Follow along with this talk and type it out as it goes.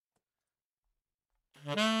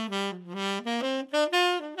Hello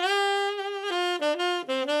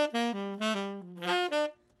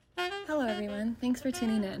everyone, thanks for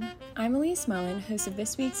tuning in. I'm Elise Mullen, host of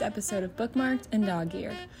this week's episode of Bookmarked and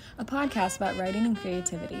Dogeared, a podcast about writing and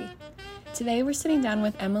creativity. Today we're sitting down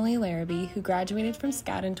with Emily Larrabee, who graduated from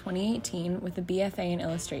SCAD in 2018 with a B.F.A in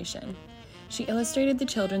illustration. She illustrated the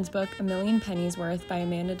children's book A Million Pennies Worth by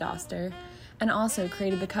Amanda Doster, and also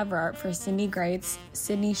created the cover art for Cyndi Gryte's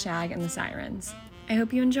Sydney, Shag, and the Sirens. I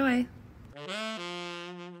hope you enjoy.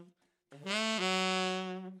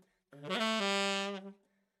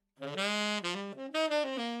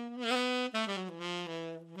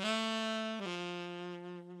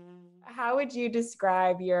 How would you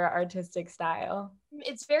describe your artistic style?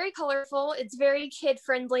 It's very colorful. It's very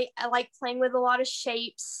kid-friendly. I like playing with a lot of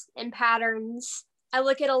shapes and patterns. I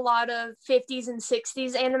look at a lot of 50s and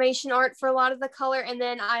 60s animation art for a lot of the color. And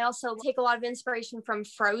then I also take a lot of inspiration from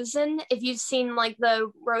Frozen. If you've seen like the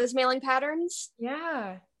rose mailing patterns.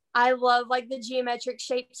 Yeah. I love like the geometric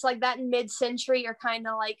shapes like that in mid-century are kind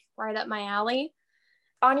of like right up my alley.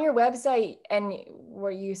 On your website, and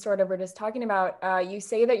where you sort of were just talking about, you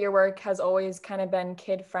say that your work has always kind of been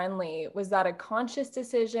kid-friendly. Was that a conscious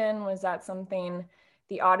decision? Was that something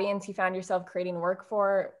the audience you found yourself creating work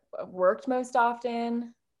for worked most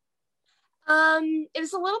often? It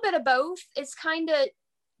was a little bit of both. It's kind of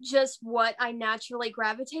just what I naturally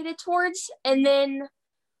gravitated towards. And then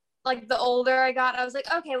like the older I got, I was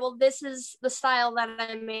like, okay, well, this is the style that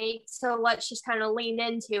I make. So let's just kind of lean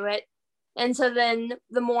into it. And so then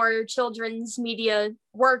the more children's media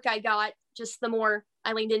work I got, just the more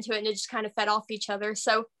I leaned into it, and it just kind of fed off each other.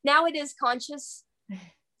 So now it is conscious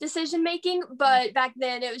decision making, but back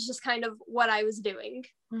then it was just kind of what I was doing.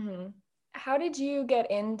 Mm-hmm. How did you get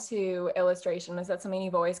into illustration? Was that something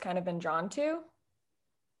you've always kind of been drawn to?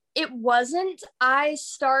 It wasn't. I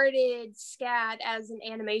started SCAD as an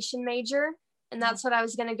animation major, and that's what I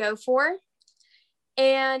was going to go for.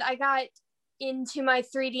 And I got into my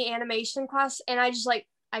 3D animation class, and I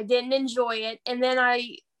didn't enjoy it. And then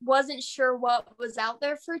I wasn't sure what was out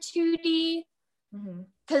there for 2D,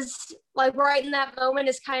 because like right in that moment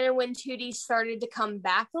is kind of when 2D started to come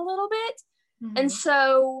back a little bit. And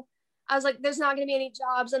so I was like, there's not going to be any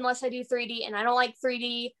jobs unless I do 3D, and I don't like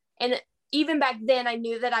 3D. And even back then I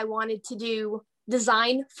knew that I wanted to do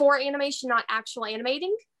design for animation, not actual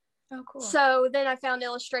animating. Oh, cool. So then I found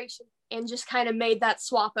illustration and just kind of made that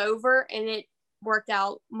swap over, and it worked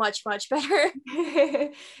out much, much better.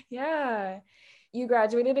 Yeah. You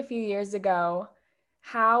graduated a few years ago.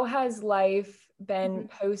 How has life been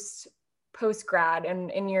post grad and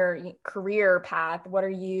in your career path? What are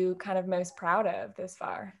you kind of most proud of this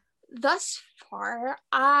far? Thus far,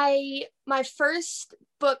 my first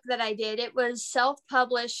book that I did, it was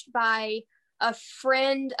self-published by a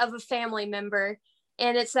friend of a family member,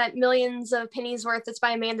 and it's that Millions of Pennies Worth. It's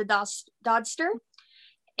by Amanda Doster,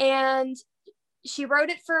 and she wrote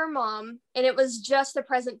it for her mom, and it was just a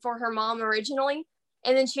present for her mom originally,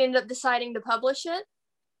 and then she ended up deciding to publish it.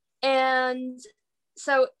 And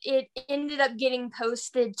so it ended up getting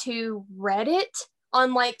posted to Reddit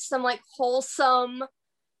on like some like wholesome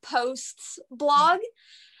posts blog,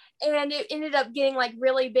 and it ended up getting like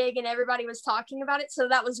really big, and everybody was talking about it. So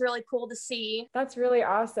that was really cool to see. That's really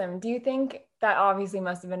awesome. Do you think that obviously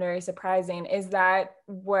must have been very surprising? Is that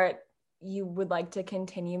what you would like to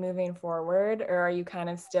continue moving forward, or are you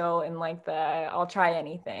kind of still in like the I'll try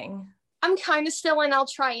anything? I'm kind of still in I'll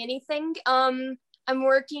try anything. I'm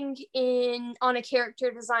working on a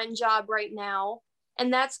character design job right now,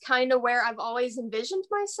 and that's kind of where I've always envisioned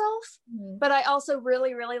myself. But I also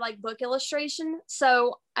really, really like book illustration,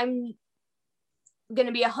 so I'm going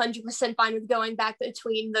to be 100% fine with going back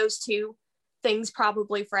between those two things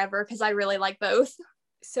probably forever, because I really like both.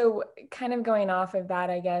 So kind of going off of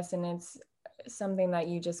that, I guess, and it's something that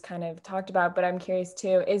you just kind of talked about, but I'm curious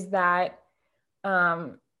too, is that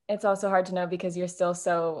it's also hard to know because you're still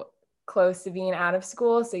so close to being out of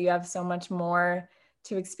school, so you have so much more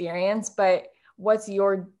to experience, but what's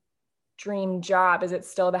your dream job? Is it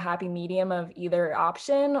still the happy medium of either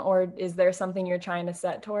option, or is there something you're trying to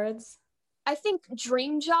set towards? I think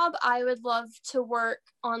dream job, I would love to work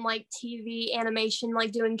on like TV animation,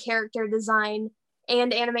 like doing character design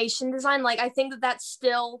and animation design. Like I think that that's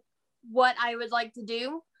still what I would like to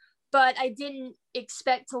do, but I didn't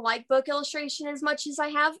expect to like book illustration as much as I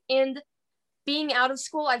have. And being out of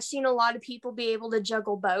school, I've seen a lot of people be able to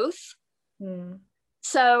juggle both.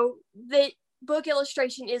 So the book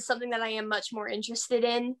illustration is something that I am much more interested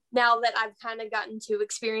in now that I've kind of gotten to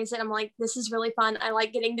experience it. I'm like, this is really fun. I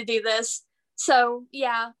like getting to do this. So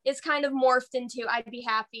yeah, it's kind of morphed into I'd be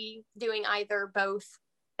happy doing either, both.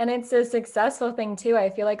 And it's a successful thing too. I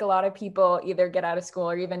feel like a lot of people either get out of school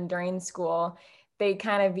or even during school, they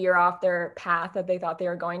kind of veer off their path that they thought they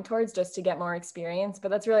were going towards just to get more experience. But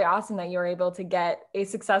that's really awesome that you were able to get a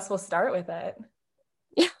successful start with it.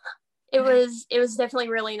 Yeah, it was definitely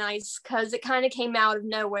really nice because it kind of came out of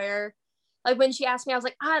nowhere. Like when she asked me, I was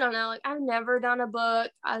like, I don't know, like I've never done a book.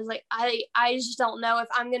 I was like, I just don't know if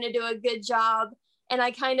I'm gonna do a good job. And I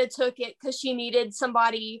kind of took it because she needed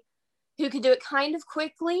somebody who could do it kind of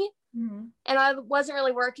quickly. Mm-hmm. And I wasn't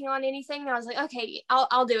really working on anything. I was like, okay,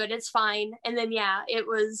 I'll do it. It's fine. And then, yeah, it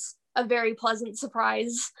was a very pleasant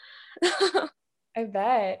surprise. I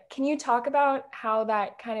bet. Can you talk about how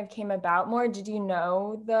that kind of came about more? Did you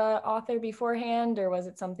know the author beforehand, or was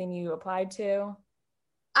it something you applied to?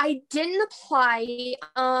 I didn't apply,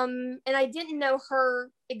 and I didn't know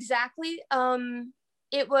her exactly.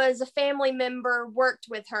 It was a family member worked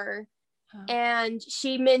with her. And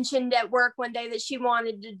she mentioned at work one day that she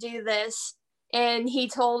wanted to do this. And he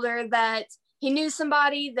told her that he knew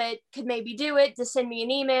somebody that could maybe do it, to send me an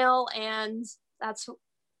email. And that's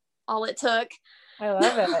all it took. I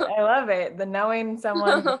love it. I love it. The knowing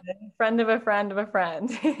someone, a friend of a friend of a friend.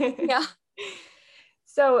 Yeah.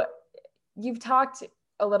 So you've talked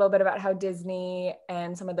a little bit about how Disney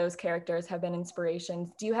and some of those characters have been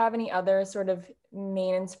inspirations. Do you have any other sort of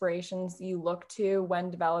main inspirations you look to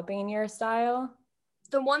when developing your style?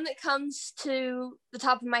 The one that comes to the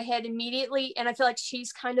top of my head immediately, and I feel like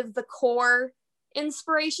she's kind of the core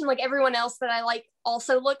inspiration, like everyone else that I like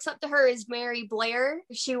also looks up to her, is Mary Blair.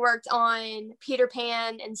 She worked on Peter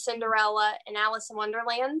Pan and Cinderella and Alice in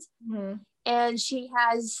Wonderland. Mm-hmm. And she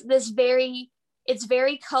has this it's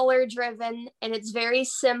very color driven and it's very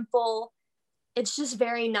simple. It's just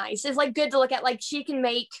very nice. It's like good to look at. Like she can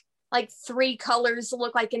make like 3 colors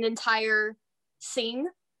look like an entire scene.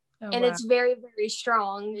 And wow. It's very, very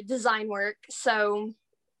strong design work. So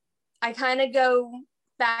I kind of go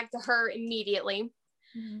back to her immediately.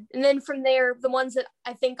 Mm-hmm. And then from there, the ones that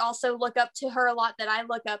I think also look up to her a lot, that I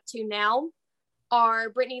look up to now, are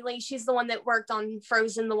Brittany Lee. She's the one that worked on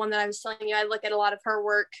Frozen, the one that I was telling you. I look at a lot of her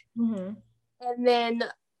work. Mm-hmm. And then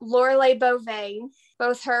Lorelei Beauvais,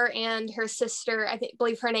 both her and her sister,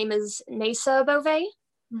 believe her name is Nasa Beauvais.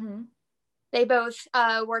 Mm-hmm. They both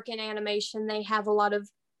work in animation. They have a lot of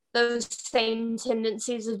those same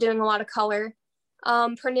tendencies of doing a lot of color.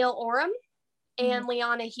 Pernille Oram and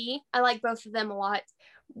Liana He. I like both of them a lot.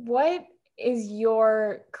 What is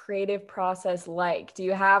your creative process like? Do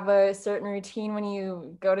you have a certain routine when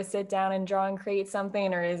you go to sit down and draw and create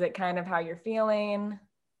something, or is it kind of how you're feeling?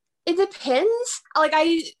 It depends. Like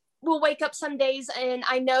I will wake up some days and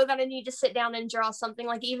I know that I need to sit down and draw something.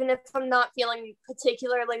 Like even if I'm not feeling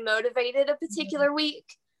particularly motivated a particular week,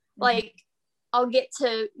 like I'll get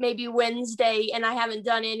to maybe Wednesday and I haven't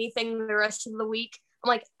done anything the rest of the week. I'm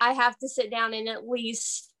like, I have to sit down and at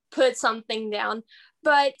least put something down.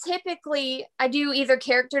 But typically I do either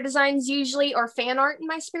character designs usually or fan art in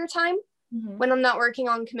my spare time when I'm not working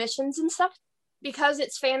on commissions and stuff. Because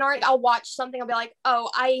it's fan art, I'll watch something, I'll be like, oh,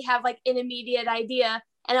 I have like an immediate idea,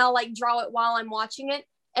 and I'll like draw it while I'm watching it.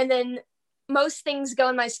 And then most things go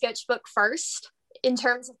in my sketchbook first in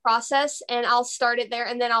terms of process, and I'll start it there,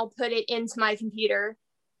 and then I'll put it into my computer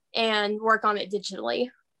and work on it digitally.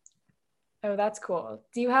 Oh, that's cool.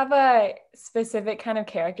 Do you have a specific kind of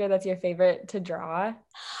character that's your favorite to draw?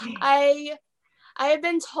 I have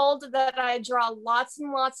been told that I draw lots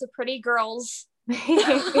and lots of pretty girls.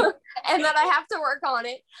 And that I have to work on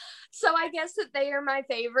it. So I guess that they are my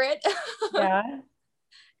favorite. Yeah.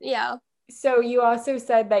 Yeah. So you also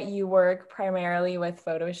said that you work primarily with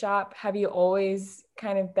Photoshop. Have you always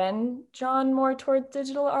kind of been drawn more towards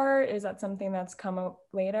digital art? Is that something that's come up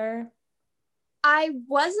later? I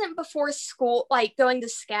wasn't before school, like going to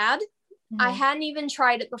SCAD. I hadn't even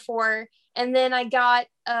tried it before. And then I got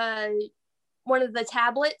one of the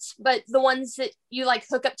tablets, but the ones that you like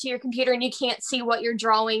hook up to your computer and you can't see what you're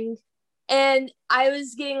drawing. And I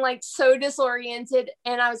was getting like so disoriented,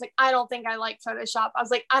 and I was like, I don't think I like Photoshop. I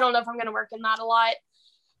was like, I don't know if I'm going to work in that a lot.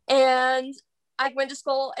 And I went to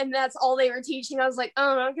school and that's all they were teaching. I was like,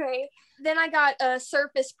 oh, okay. Then I got a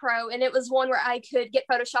Surface Pro, and it was one where I could get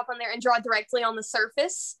Photoshop on there and draw directly on the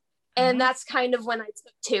surface. And that's kind of when I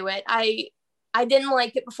took to it. I didn't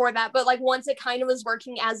like it before that, but like once it kind of was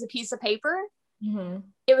working as a piece of paper,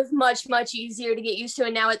 it was much, much easier to get used to.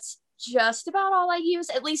 And now it's just about all I use,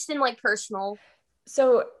 at least in like personal.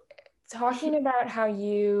 So talking about how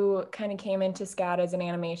you kind of came into SCAD as an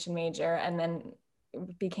animation major and then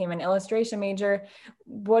became an illustration major,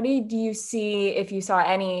 what do you see, if you saw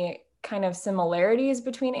any kind of similarities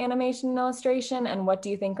between animation and illustration, and what do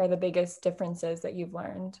you think are the biggest differences that you've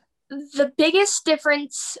learned? The biggest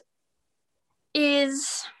difference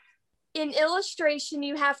is in illustration,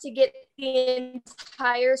 you have to get the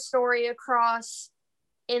entire story across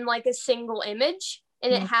in like a single image,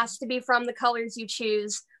 and it has to be from the colors you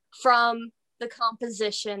choose, from the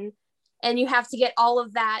composition, and you have to get all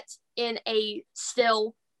of that in a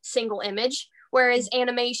still single image. Whereas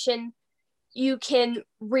animation, you can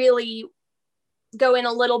really go in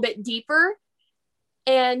a little bit deeper,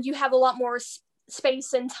 and you have a lot more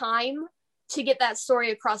space and time to get that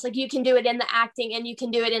story across. Like, you can do it in the acting, and you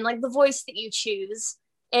can do it in like the voice that you choose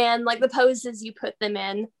and like the poses you put them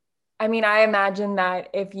in. I mean, I imagine that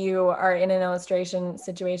if you are in an illustration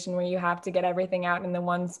situation where you have to get everything out in the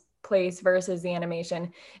one place versus the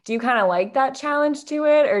animation, do you kind of like that challenge to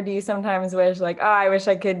it? Or do you sometimes wish like, oh, I wish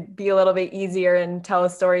I could be a little bit easier and tell a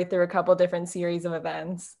story through a couple different series of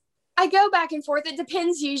events? I go back and forth. It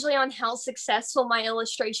depends usually on how successful my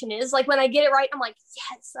illustration is. Like, when I get it right, I'm like,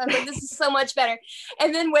 yes, I'm like, this is so much better.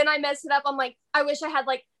 And then when I mess it up, I'm like, I wish I had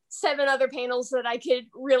like 7 other panels that I could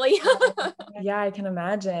really. Yeah, I can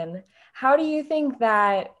imagine. How do you think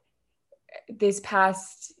that this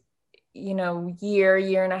past, year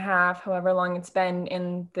and a half, however long it's been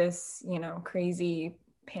in this, crazy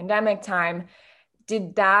pandemic time,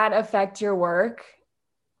 did that affect your work?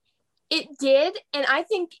 It did. And I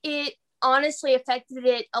think it honestly affected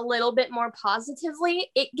it a little bit more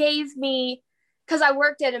positively. It gave me, because I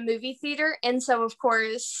worked at a movie theater. And so, of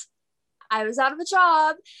course, I was out of a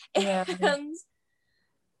job. Yeah. And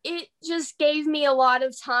it just gave me a lot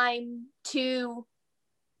of time to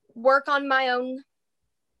work on my own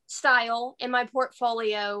style and my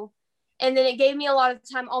portfolio. And then it gave me a lot of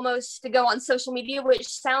time almost to go on social media, which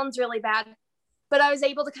sounds really bad, but I was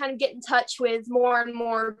able to kind of get in touch with more and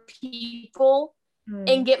more people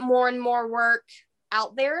and get more and more work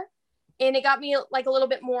out there. And it got me like a little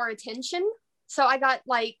bit more attention. So I got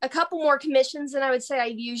like a couple more commissions than I would say I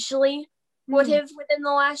usually would have within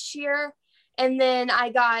the last year. And then I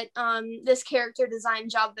got this character design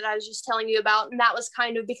job that I was just telling you about. And that was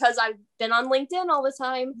kind of because I've been on LinkedIn all the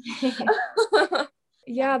time.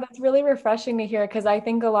 Yeah, that's really refreshing to hear, because I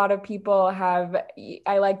think a lot of people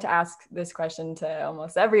I like to ask this question to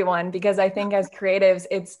almost everyone, because I think as creatives,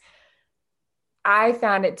 I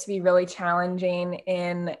found it to be really challenging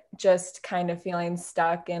in just kind of feeling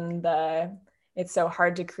stuck in it's so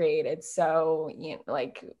hard to create. It's so,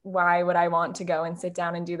 like, why would I want to go and sit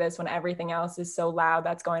down and do this when everything else is so loud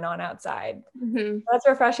that's going on outside? That's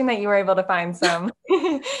refreshing that you were able to find some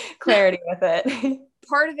clarity with it.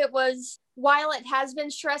 Part of it was, while it has been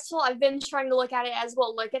stressful, I've been trying to look at it as,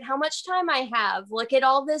 well, look at how much time I have. Look at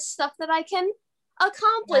all this stuff that I can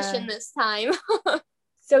accomplish in this time.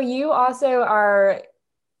 So you also are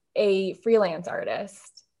a freelance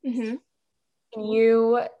artist. Can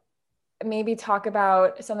you maybe talk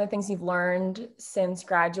about some of the things you've learned since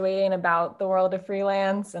graduating about the world of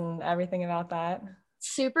freelance and everything about that?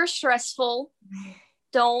 Super stressful.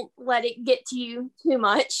 Don't let it get to you too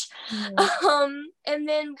much. And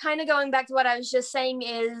then kind of going back to what I was just saying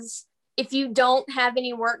is, if you don't have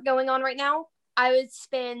any work going on right now, I would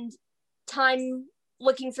spend time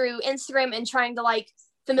looking through Instagram and trying to like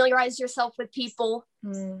familiarize yourself with people.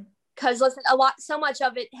 Because listen, so much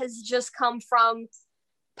of it has just come from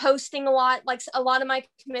posting a lot. Like, a lot of my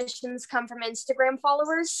commissions come from Instagram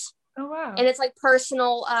followers. Oh, wow. And it's like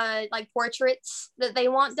personal like portraits that they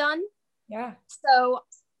want done. Yeah. So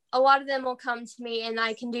a lot of them will come to me and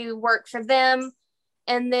I can do work for them.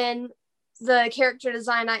 And then the character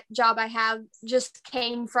design job I have just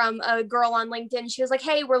came from a girl on LinkedIn. She was like,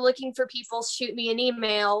 hey, we're looking for people. Shoot me an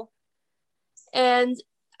email. And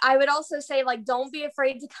I would also say, like, don't be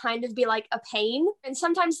afraid to kind of be like a pain. And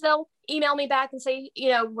sometimes they'll email me back and say,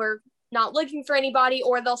 we're not looking for anybody.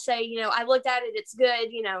 Or they'll say, I looked at it, it's good,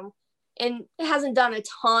 and it hasn't done a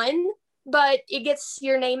ton, but it gets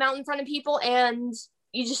your name out in front of people and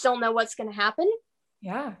you just don't know what's going to happen.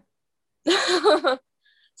 Yeah.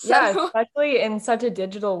 Yeah, especially in such a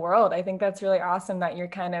digital world. I think that's really awesome that you're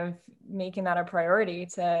kind of making that a priority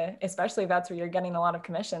especially if that's where you're getting a lot of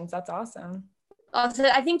commissions. That's awesome. Also,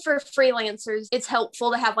 I think for freelancers, it's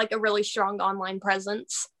helpful to have like a really strong online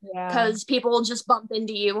presence, because people will just bump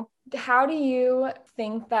into you. How do you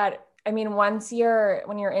think that, when you're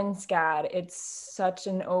in SCAD, it's such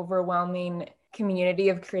an overwhelming community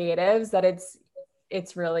of creatives that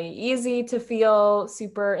it's really easy to feel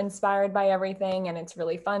super inspired by everything. And it's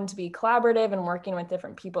really fun to be collaborative and working with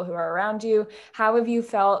different people who are around you. How have you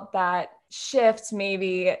felt that shift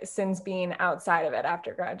maybe since being outside of it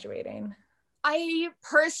after graduating? I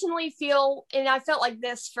personally feel, and I felt like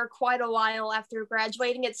this for quite a while after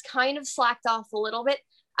graduating, it's kind of slacked off a little bit.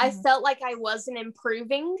 I felt like I wasn't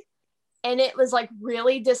improving and it was like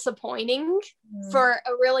really disappointing for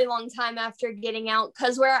a really long time after getting out,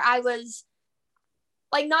 because where I was,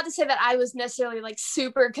 like, not to say that I was necessarily like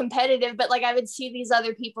super competitive, but like I would see these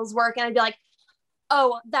other people's work and I'd be like,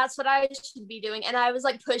 oh, that's what I should be doing. And I was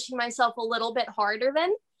like pushing myself a little bit harder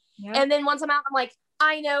then. Yeah. And then once I'm out, I'm like,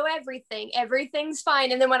 I know everything. Everything's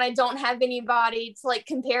fine. And then when I don't have anybody to like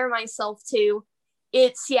compare myself to,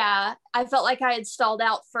 I felt like I had stalled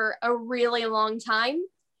out for a really long time.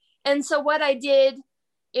 And so what I did,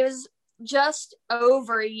 it was just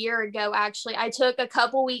over a year ago, actually. I took a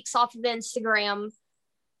couple weeks off of Instagram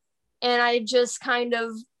and I just kind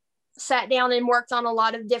of sat down and worked on a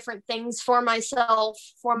lot of different things for myself,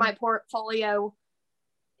 for my portfolio,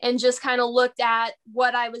 and just kind of looked at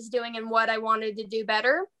what I was doing and what I wanted to do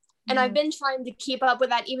better. And I've been trying to keep up with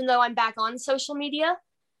that, even though I'm back on social media.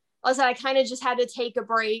 I kind of just had to take a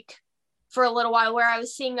break for a little while where I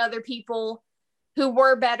was seeing other people who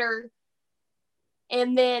were better.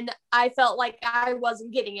 And then I felt like I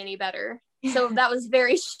wasn't getting any better. So that was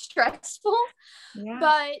very stressful. Yeah.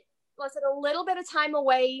 But a little bit of time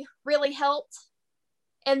away really helped.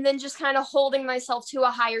 And then just kind of holding myself to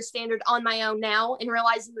a higher standard on my own now and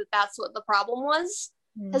realizing that that's what the problem was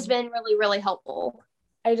has been really, really helpful.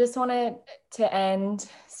 I just wanted to end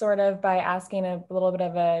sort of by asking a little bit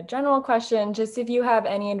of a general question, just if you have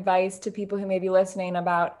any advice to people who may be listening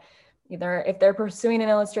about either if they're pursuing an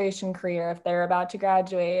illustration career, if they're about to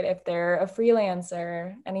graduate, if they're a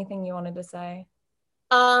freelancer, anything you wanted to say?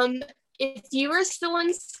 If you were still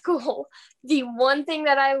in school, the one thing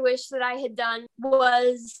that I wish that I had done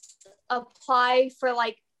was apply for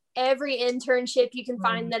like every internship you can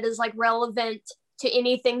find that is like relevant to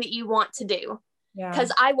anything that you want to do. Yeah.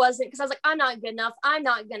 Because I was like, I'm not good enough. I'm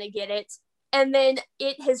not going to get it. And then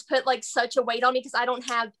it has put like such a weight on me because I don't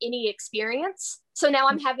have any experience. So now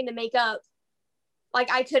I'm having to make up.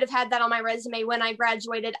 Like I could have had that on my resume when I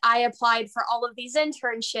graduated. I applied for all of these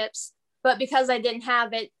internships, but because I didn't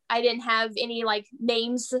have it, I didn't have any like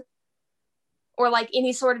names or like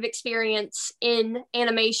any sort of experience in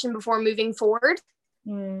animation before moving forward.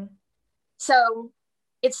 So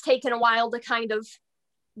it's taken a while to kind of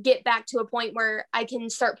get back to a point where I can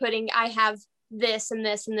start putting, I have this and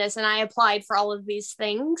this and this, and I applied for all of these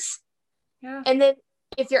things. Yeah. And then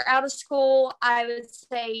if you're out of school, I would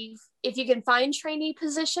say if you can find trainee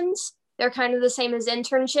positions, they're kind of the same as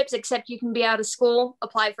internships, except you can be out of school,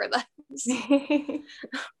 apply for those.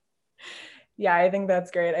 Yeah, I think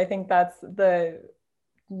that's great. I think that's the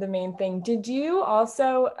main thing. Did you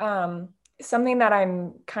also, something that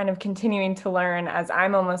I'm kind of continuing to learn as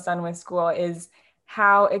I'm almost done with school is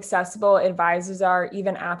how accessible advisors are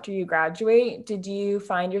even after you graduate. Did you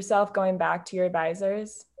find yourself going back to your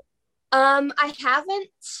advisors? I haven't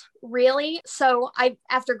really. So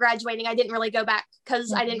after graduating, I didn't really go back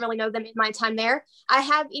because I didn't really know them in my time there. I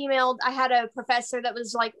have emailed, I had a professor that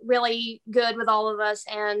was like really good with all of us,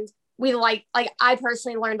 and we like I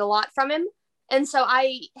personally learned a lot from him. And so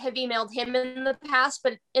I have emailed him in the past,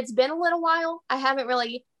 but it's been a little while.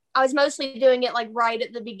 I was mostly doing it like right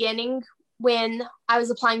at the beginning when I was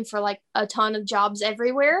applying for like a ton of jobs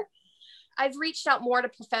everywhere. I've reached out more to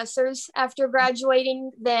professors after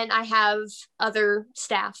graduating than I have other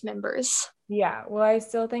staff members. Yeah, well, I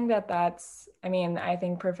still think I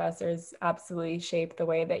think professors absolutely shape the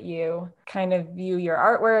way that you kind of view your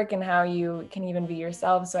artwork and how you can even be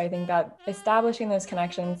yourself. So I think that establishing those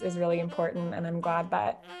connections is really important, and I'm glad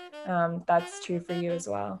that that's true for you as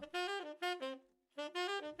well.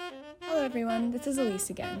 Hello everyone, this is Elise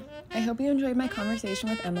again. I hope you enjoyed my conversation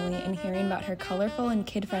with Emily and hearing about her colorful and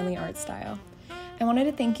kid-friendly art style. I wanted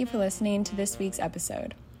to thank you for listening to this week's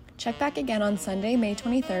episode. Check back again on Sunday, May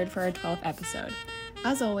 23rd for our 12th episode.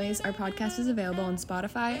 As always, our podcast is available on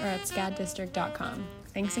Spotify or at scaddistrict.com.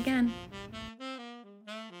 Thanks again.